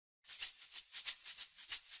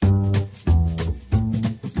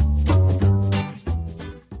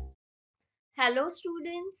Hello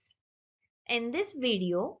students, in this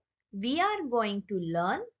video we are going to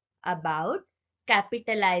learn about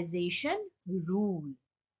capitalization rule.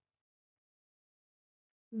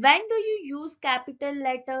 When do you use capital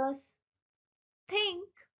letters? Think.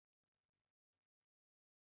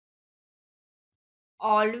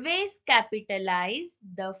 Always capitalize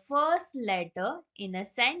the first letter in a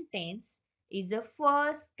sentence is a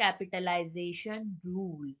first capitalization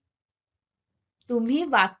rule. तुम्ही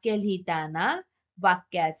वाक्य लिहिताना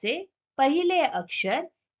वाक्याचे पहिले अक्षर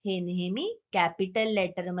हे नेहमी capital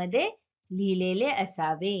letter मध्ये लिहिलेले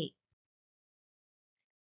असावे.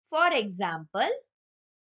 For example,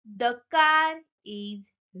 the car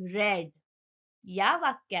is red. या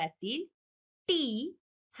वाक्यातील टी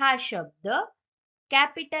हा शब्द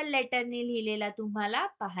कॅपिटल लेटरने लिहिलेला तुम्हाला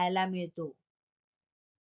पाहायला मिळतो.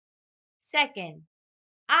 Second,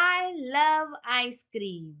 I love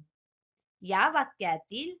ice cream. या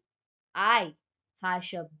वाक्यातील आय हा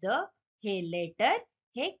शब्द हे लेटर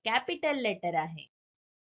हे कॅपिटल लेटर आहे.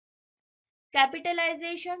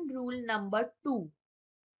 Capitalisation rule number 2.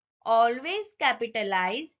 Always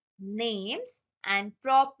capitalise names and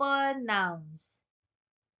proper nouns.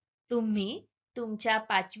 तुम्ही तुमच्या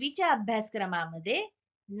 5वीच्या अभ्यासक्रमामध्ये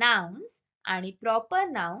नाउन्स आणि प्रॉपर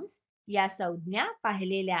नाउन्स या संज्ञा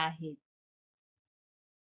पाहिलेल्या आहेत.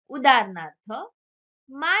 उदाहरणार्थ,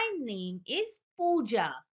 My name is Pooja.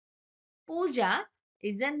 Pooja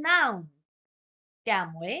is a noun.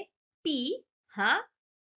 त्यामुळे P हा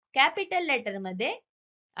कॅपिटल लेटर मध्ये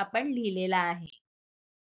आपण लिहिलेला आहे.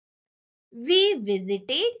 We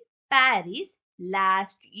visited Paris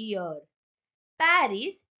last year.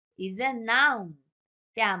 Paris is a noun.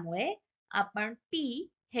 त्यामुळे आपण P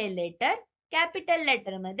हे लेटर कॅपिटल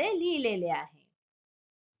लेटर मध्ये लिहिलेले आहे.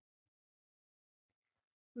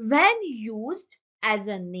 When used as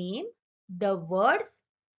a name, the words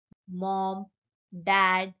mom,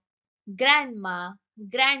 dad, grandma,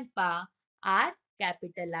 grandpa are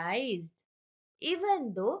capitalized,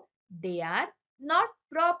 even though they are not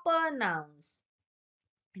proper nouns.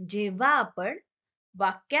 जेव्हा आपण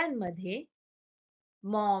वाक्यांमध्ये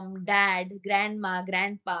Maugham, dad, grandma,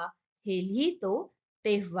 grandpa हे लिहितो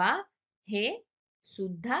तेव्हा हे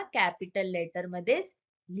सुद्धा कॅपिटल लेटर मध्येच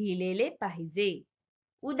लिहिलेले पाहिजे.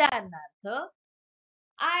 उदाहरणार्थ,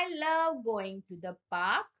 I love going to the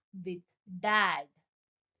park with dad.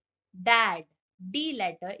 Dad, D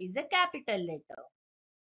letter is a capital letter.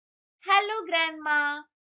 Hello grandma,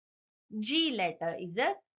 G letter is a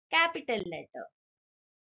capital letter.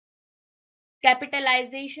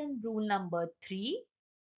 Capitalization rule number 3.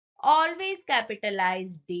 Always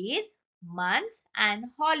capitalize days, months and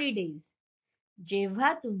holidays.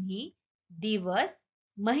 जेव्हा तुम्ही दिवस,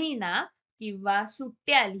 महिना किंवा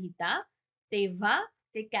सुट्ट्या लिहिता तेव्हा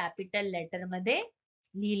ते capital letter मध्ये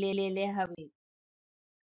लिहिलेले हवे.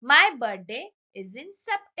 My birthday is in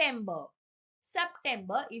September.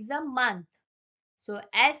 September is a month. So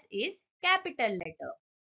S is capital letter.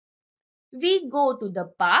 We go to the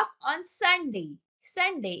park on Sunday.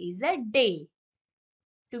 Sunday is a day.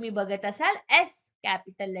 तुम्ही बघत असाल S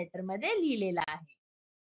कॅपिटल लेटर मध्ये लिहिलेला आहे.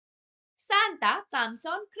 Santa comes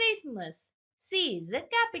on Christmas. C is a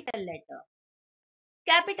capital letter.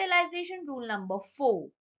 Capitalization rule number 4.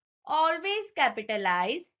 Always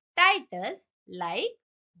capitalize titles like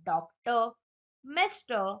Doctor,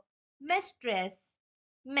 Mr, Mistress,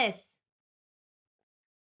 Miss.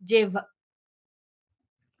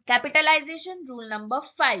 Capitalization rule number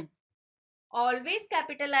 5. Always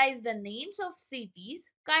capitalize the names of cities,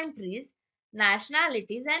 countries,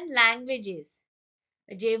 nationalities and languages.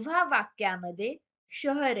 जेव्हा वाक्यामध्ये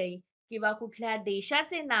शहरे किंवा कुठल्या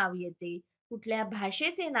देशाचे नाव येते, कुठल्या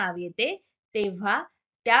भाषेचे नाव येते तेव्हा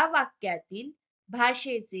त्या वाक्यातील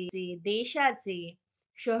भाषेचे, देशाचे,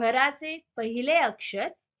 शहराचे पहिले अक्षर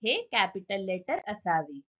हे कॅपिटल लेटर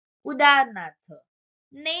असावे. उदाहरणार्थ,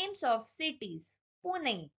 names of cities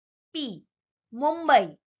Pune P, Mumbai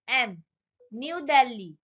M, new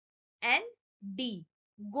Delhi N, D,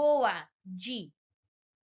 Goa G.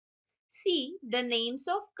 See the names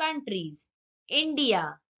of countries: India,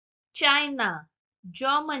 China,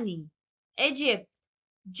 Germany, Egypt,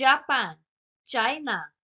 Japan, China.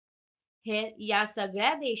 हे या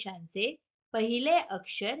सगळ्या देशांचे पहिले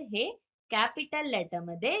अक्षर हे कॅपिटल लेटर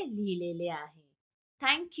मध्ये लिहिलेले आहे.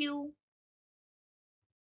 Thank you.